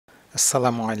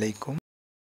আসসালামু আলাইকুম।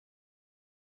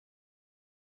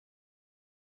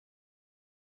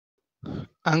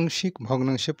 আংশিক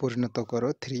ভগ্নাংশে পরিণত করো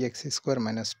 3x²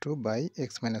 - 2 by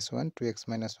x-1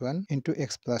 2x-1 into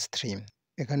x+3।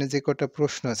 এখানে যে কটা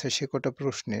প্রশ্ন আছে সে কটা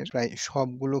প্রশ্নের প্রায়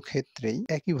সবগুলো ক্ষেত্রেই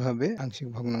একইভাবে আংশিক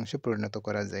ভগ্নাংশে পরিণত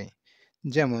করা যায়।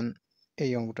 যেমন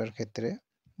এই অঙ্কটার ক্ষেত্রে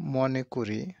মনে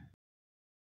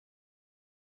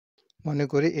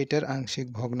করি এটার আংশিক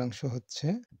ভগ্নাংশ হচ্ছে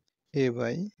a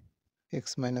by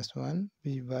x-1 b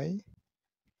by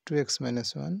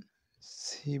 2x-1 c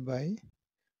by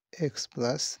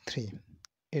x+3।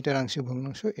 এটার আংশিক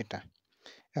ভগ্নাংশ এটা।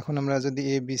 এখন আমরা যদি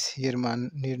a b c এর মান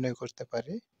নির্ণয় করতে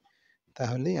পারি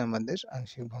তাহলেই আমাদের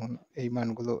এই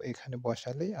মানগুলো এখানে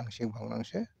বসালেই আংশিক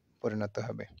ভগ্নাংশে পরিণত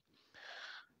হবে।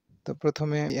 তো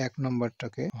প্রথমে 1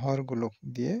 নম্বরটাকে হরগুলো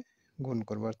দিয়ে গুণ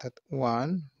করব, অর্থাৎ 1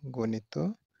 গণিত,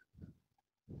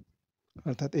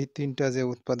 অর্থাৎ এই তিনটা যে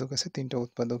উৎপাদক আছে তিনটা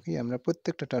উৎপাদকই আমরা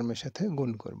প্রত্যেকটা টার্মের সাথে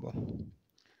গুণ করব।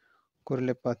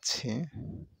 করলে পাচ্ছি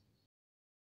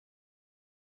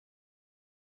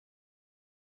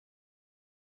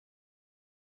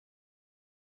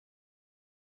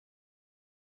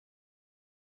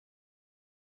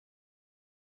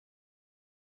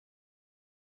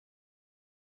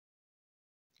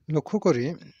লক্ষ্য করি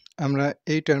আমরা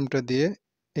এই টার্মটা দিয়ে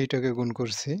এইটাকে গুণ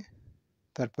করছি,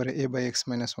 তারপরে a বাই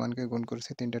x-1 কে গুণ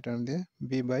করছি তিনটা টার্ম দিয়ে,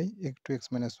 b বাই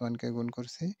 2x-1 কে গুণ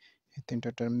করছি এই তিনটা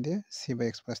টার্ম দিয়ে, c বাই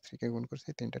x+3 কে গুণ করছি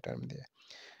তিনটা টার্ম দিয়ে।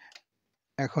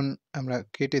 এখন আমরা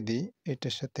কেটে দিই,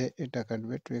 এটার সাথে এটা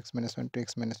কাটবে 2x-1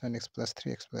 2x-1 x+3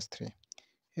 x+3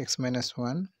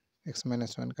 x-1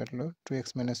 x-1 কাটলো,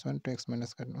 2x-1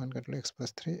 2x-1 কাটলো,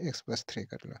 x+3 x+3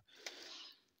 কাটলো।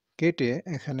 কেটে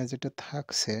এখানে যেটা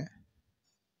থাকছে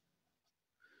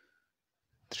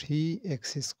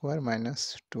 3x²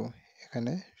 - 2,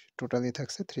 এখানে টোটালি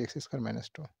থাকছে 3x²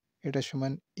 - 2। এটা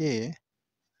সমান a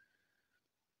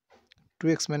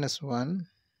 2x-1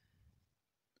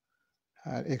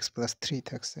 আর x+3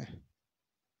 থাকছে,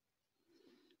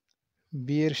 b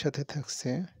এর সাথে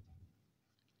থাকছে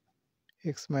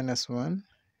x-1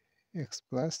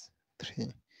 x+3,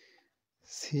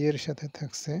 c এর সাথে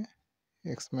থাকছে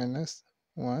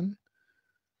x-1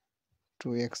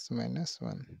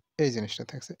 2x-1, এই জিনিসটা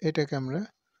থাকছে। এটাকে আমরা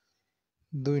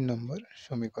 2 নম্বর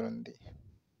সমীকরণ দিই।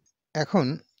 এখন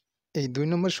এই 2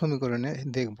 নম্বর সমীকরণে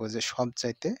দেখব যে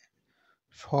সবচাইতে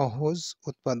সহজ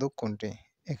উৎপাদক কোনটি।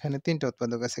 এখানে তিনটা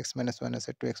উৎপাদক আছে, x-1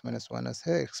 আছে, 2x-1 আছে,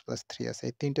 x+3 আছে।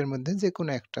 এই তিনটার মধ্যে যে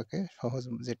কোনো একটাকে সহজ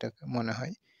যেটা মনে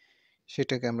হয়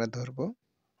সেটাকে আমরা ধরব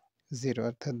 0,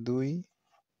 অর্থাৎ 2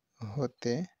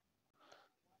 হতে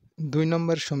 2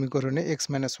 নম্বর সমীকরণে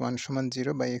x-1 সমান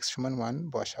 0 বা x সমান 1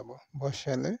 বসাবো।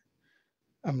 বসালে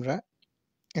আমরা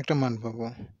একটা মান পাবো।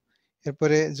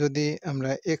 এরপরে যদি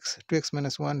আমরা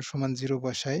 2x-1 সমান 0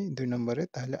 বসাই 2 নম্বরে,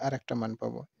 তাহলে আরেকটা মান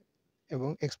পাবো এবং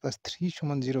x+3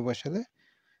 সমান 0 বসালে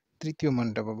তৃতীয়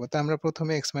মানটা পাবো। তো আমরা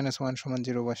প্রথমে x-1 সমান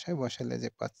 0 বসাই, বসালে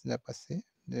যা পাচ্ছি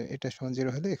যে এটা সমান 0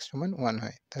 হলে x সমান 1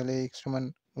 হয়। তাহলে x সমান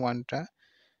 1 টা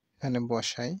এখানে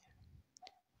বসাই,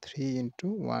 3 ×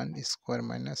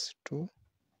 1² - 2।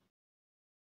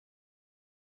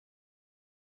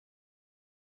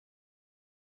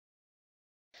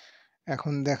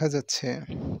 এখন দেখা যাচ্ছে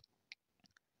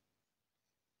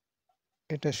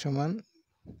এটা সমান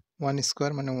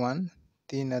 1² মানে 1,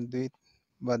 3 আর 2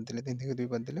 বাদ দিলে, 3 থেকে 2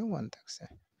 বাদ দিলে 1 থাকছে।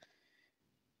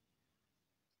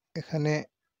 এখানে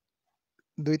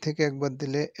 2 থেকে 1 বাদ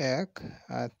দিলে 1,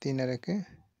 আর 3 আর 1 এ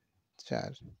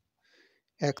 4,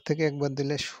 1 থেকে 1 বাদ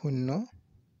দিলে 0,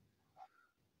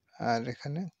 আর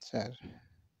এখানে 4,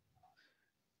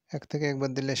 1 থেকে 1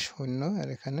 বাদ দিলে 0, আর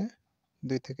এখানে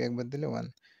 2 থেকে 1 বাদ দিলে 1।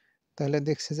 তাহলে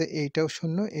দেখছি যে এইটাও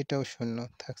 0 এটাও 0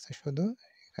 থাকছে, শুধু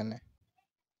এখানে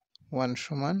 1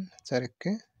 সমান 4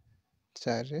 কে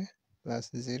 4 এ প্লাস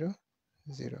 0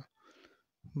 0,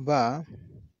 বা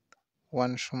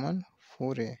 1 সমান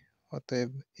 4 এ, অতএব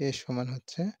a সমান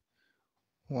হচ্ছে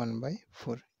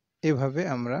 1/4। এভাবে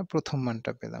আমরা প্রথম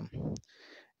মানটা পেলাম।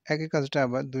 একই কাজটা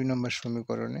আবার 2 নম্বর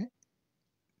সমীকরণে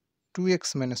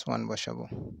 2x-1 বসাবো।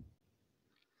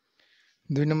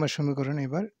 2 নম্বর সমীকরণে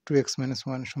এবার 2x-1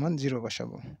 সমান 0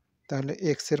 বসাবো। তাহলে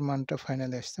x এর মানটা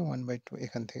ফাইনালি আসছে 1/2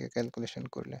 এখান থেকে ক্যালকুলেশন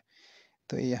করলে।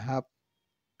 তো এই হাফ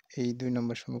এই 2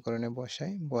 নম্বর সমীকরণে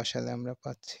বসালে আমরা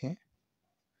পাচ্ছি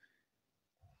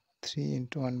 3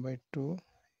 × 1/2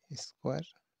 স্কয়ার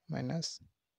মাইনাস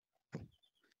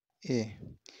a।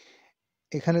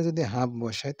 এখানে যদি হাফ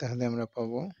বসাই তাহলে আমরা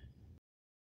পাবো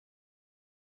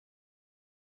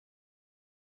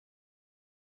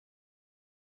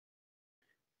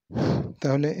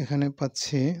তাহলে এখানে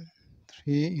পাচ্ছি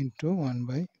 3 ×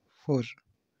 1/4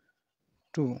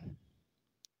 2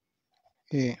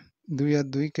 এ 2 আর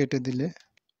 2 কেটে দিলে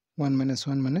 1 -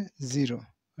 1 মানে 0,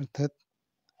 অর্থাৎ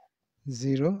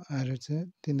 0 আর হচ্ছে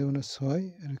 3 × 6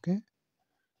 আর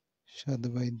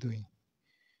 7/2।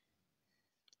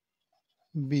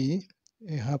 বি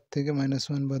এই হাফ থেকে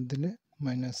 -1 বাদ দিলে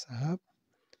 -1/2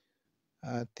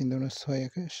 আর 3 ×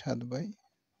 6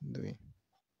 7/2।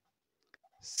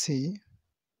 সি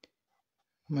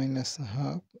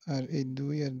 -1/2 আর এই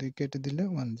 2 আর 2 কেটে দিলে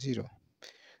 1 0।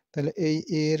 তাহলে এই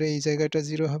এর এই জায়গাটা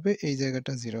 0 হবে, এই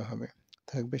জায়গাটা 0 হবে,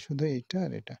 থাকবে শুধু এইটা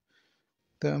আর এটা।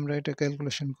 তো আমরা এটা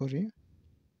ক্যালকুলেশন করি।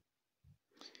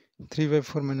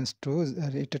 3/4 - 2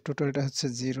 আর এটা টোটালটা হচ্ছে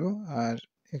 0, আর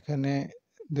এখানে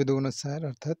 2 × 4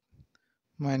 অর্থাৎ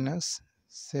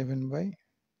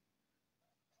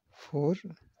 -7/4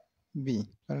 বি,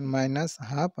 কারণ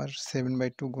 -1/2 আর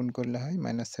 7/2 গুণ করলে হয়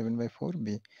 -7/4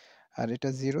 বি, আর এটা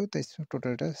 0, তাই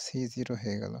টোটালটা সি 0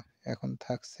 হয়ে গেল। এখন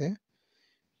থাকছে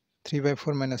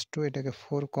 3/4 - 2, এটাকে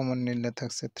 4 কমন নিলে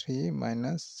থাকছে 3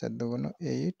 -4 ×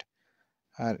 8,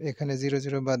 আর এখানে 0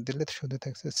 0 বাদ দিলে শুধু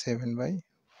থাকছে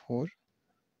 7/4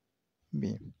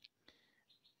 বি।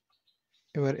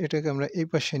 এবার এটাকে আমরা এই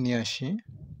পাশে নিয়ে আসি,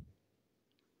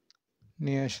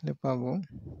 নিয়ে আসলে পাবো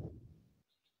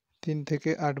 3 থেকে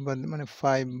 8 বাদ মানে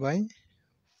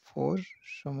 5/4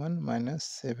 সমান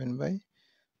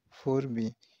 -7/4 বি।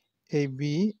 এই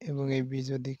বি এবং এই বি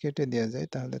যদি কেটে দেওয়া যায়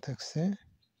তাহলে থাকছে,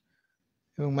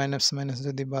 এবং মাইনাস মাইনাস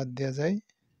যদি বাদ দেওয়া যায়,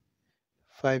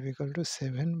 5 =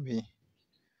 7 বি,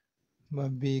 বা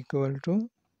বি =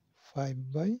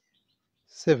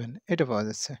 5/7, এটা পাওয়া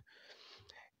যাচ্ছে।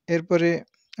 এরপরে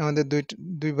আমাদের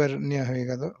দুইবার নেওয়া হয়ে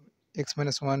গেল। x - 1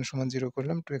 = 0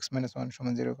 করলাম, 2x - 1 =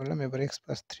 0 করলাম, এবার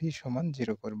x+3 =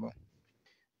 0 করব।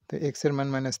 তো x এর মান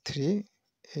 -3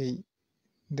 এই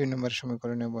 2 নম্বর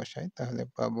সমীকরণে বসাই, তাহলে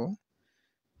পাবো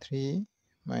 3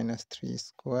 - 3²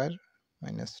 -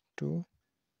 2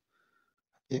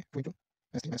 a *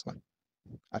 -3 - 1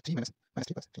 আর 3 -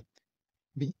 3 + 3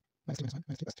 b -3 - 1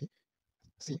 -3 + 3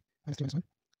 c -3 - 1,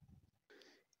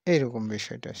 এইরকম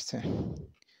বিষয়টা আসছে।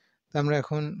 তো আমরা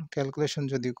এখন ক্যালকুলেশন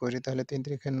যদি করি তাহলে 3 ×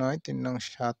 3 = 9, 3 নং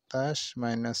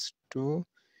 27 - 2,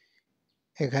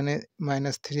 এখানে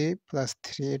 -3 +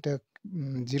 3 এটা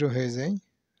 0 হয়ে যায়,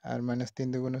 আর -3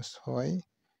 × 6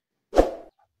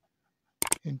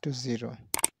 × 0,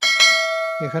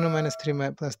 এখানেও -3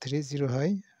 + 3 0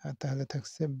 হয়, আর তাহলে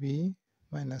থাকছে b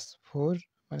 -4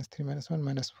 -3 - 1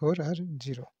 -4 আর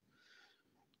 0,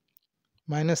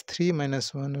 -3 -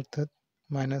 1 অর্থাৎ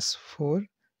 -4,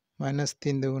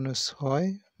 -3 × 6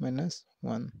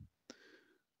 -1,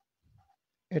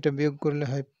 এটা বিয়োগ করলে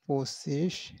হয়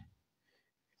 25,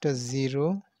 এটা 0,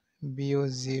 বিও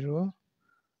 0,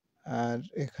 আর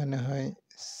এখানে হয়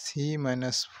c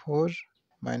 -4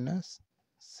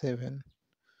 -7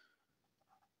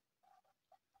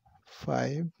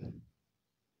 5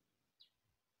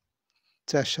 4 ×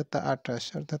 7 = 28,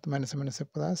 অর্থাৎ মাইনাসে মাইনাসে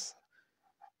প্লাস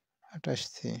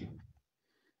 28c,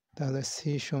 তাহলে c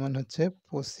সমান হচ্ছে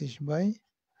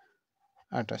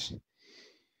 25/28।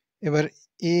 এবার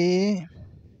এ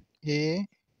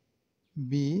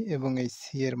বি এবং এই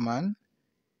সি এর মান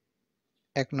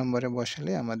 1 নম্বরে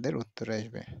বসালে আমাদের উত্তর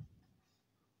আসবে।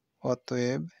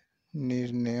 অতএব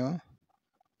নির্ণেয়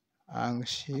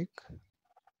আংশিক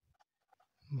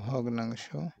ভগ্নাংশ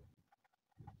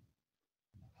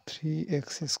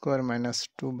 3x² -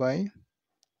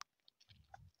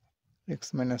 2/x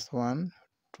 - 1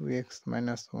 2x -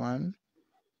 1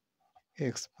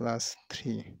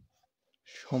 x+3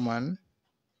 সমান,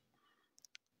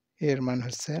 এর মান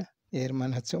হচ্ছে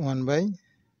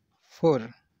 1/4,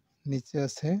 নিচে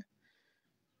আছে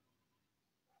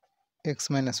x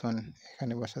 - 1,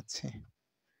 এখানে বসাচ্ছি,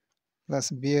 প্লাস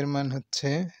বি এর মান হচ্ছে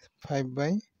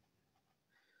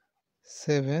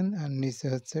 5/7, আর নিচে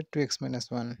হচ্ছে 2x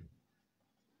 - 1,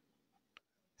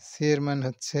 সি এর মান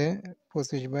হচ্ছে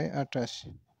 25/28,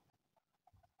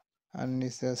 আর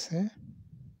নিচে আছে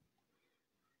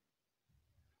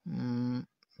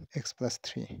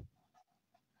x+3।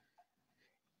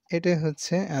 এটা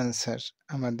হচ্ছে অ্যান্সার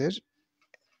আমাদের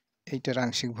এইটার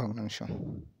আংশিক ভগ্নাংশ,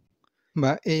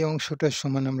 বা এই অংশটার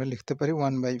সমান আমরা লিখতে পারি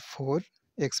 1/4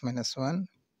 x - 1,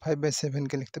 5/7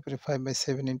 কে লিখতে পারি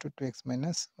 5/7 × 2x -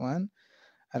 1,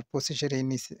 আর 25 এর এই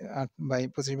নিচে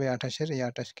 25/28 এর এই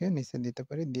 28 কে নিচে দিতে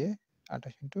পারি, দিয়ে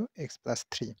 28 ×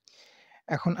 x+3।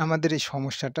 এখন আমাদের এই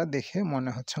সমস্যাটা দেখে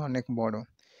মনে হচ্ছে অনেক বড়,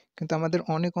 কিন্তু আমাদের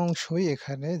অনেক অংশই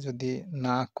এখানে যদি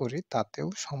না করি তাতেও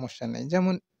সমস্যা নেই।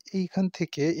 যেমন এইখান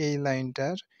থেকে এই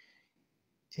লাইনটার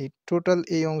এই টোটাল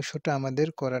এই অংশটা আমাদের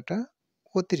করাটা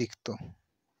অতিরিক্ত,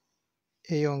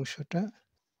 এই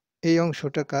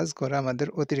অংশটা কাজ করা আমাদের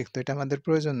অতিরিক্ত, এটা আমাদের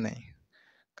প্রয়োজন নেই,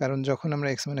 কারণ যখন আমরা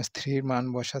x-3 এর মান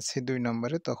বসাচ্ছি ২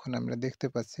 নম্বরে তখন আমরা দেখতে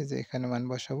পাচ্ছি যে এখানে মান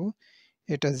বসাবো,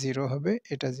 এটা 0 হবে,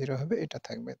 এটা 0 হবে, এটা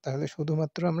থাকবে। তাহলে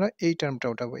শুধুমাত্র আমরা এই টার্মটা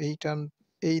উঠাবো।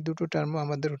 এই দুটো টার্মও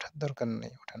আমাদের ওঠার দরকার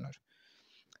নেই ওঠানোর।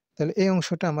 তাহলে এই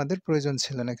অংশটা আমাদের প্রয়োজন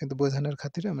ছিল না, কিন্তু বোঝানোর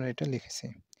খাতিরে আমরা এটা লিখেছি।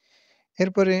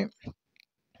 এরপরে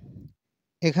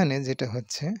এখানে যেটা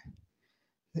হচ্ছে,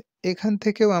 এখান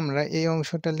থেকেও আমরা এই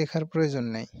অংশটা লেখার প্রয়োজন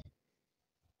নাই।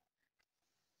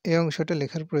 এই অংশটা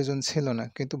লেখার প্রয়োজন ছিল না,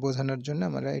 কিন্তু বোঝানোর জন্য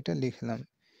আমরা এটা লিখলাম।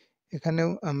 এখানেও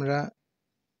আমরা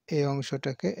এই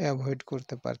অংশটাকে অ্যাভয়েড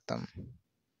করতে পারতাম,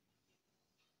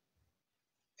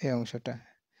 এই অংশটা।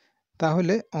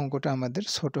 তাহলে অঙ্কটা আমাদের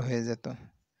ছোট হয়ে যেত।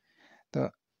 তো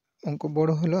অঙ্ক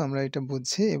বড় হলেও আমরা এটা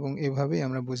বুঝছি এবং এভাবেই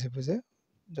আমরা বুঝে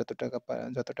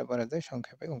যতটা পারা যায়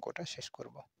সংক্ষেপে অঙ্কটা শেষ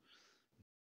করব।